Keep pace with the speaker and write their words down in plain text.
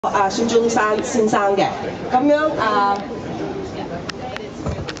孫中山先生嘅，咁樣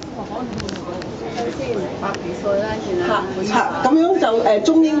百幾歲啦，算啦。咁樣就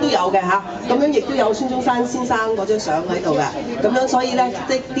中英都有嘅嚇，咁樣亦都有孫中山先生嗰張相喺度嘅，咁樣所以咧，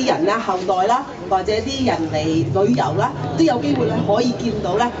即啲人咧後代啦，或者啲人嚟旅遊啦，都有機會咧可以見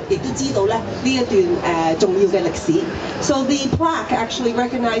到咧，亦都知道咧呢一段重要嘅歷史。So the plaque actually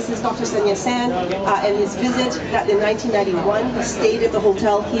recognizes Dr. Yat-Sen and his visit that in 1991 he stayed at the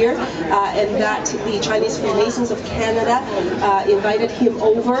hotel here and that the Chinese Freemasons of Canada invited him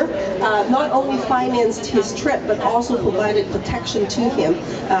over, not only financed his trip but also provided protection to him,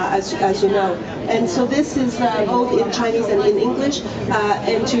 as you know. And so this is both in Chinese and in English,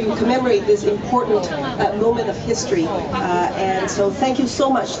 and to commemorate this important moment of history. And so thank you so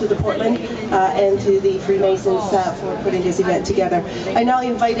much to the Portland and to the Freemasons for putting this event together. I now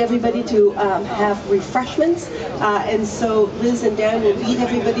invite everybody to have refreshments, and so Liz and Dan will lead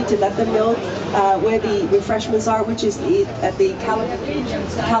everybody to let them know where the refreshments are, which is at the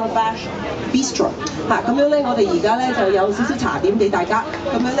Calabash Bistro. 咁樣咧，我哋而家咧就有少少茶點俾大家，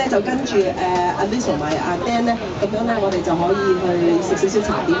咁樣咧就跟住阿 Liz 同埋阿 Dan 咧，咁樣咧我哋就可以去食少少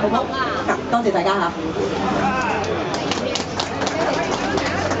茶點，好唔好？多謝大家嚇。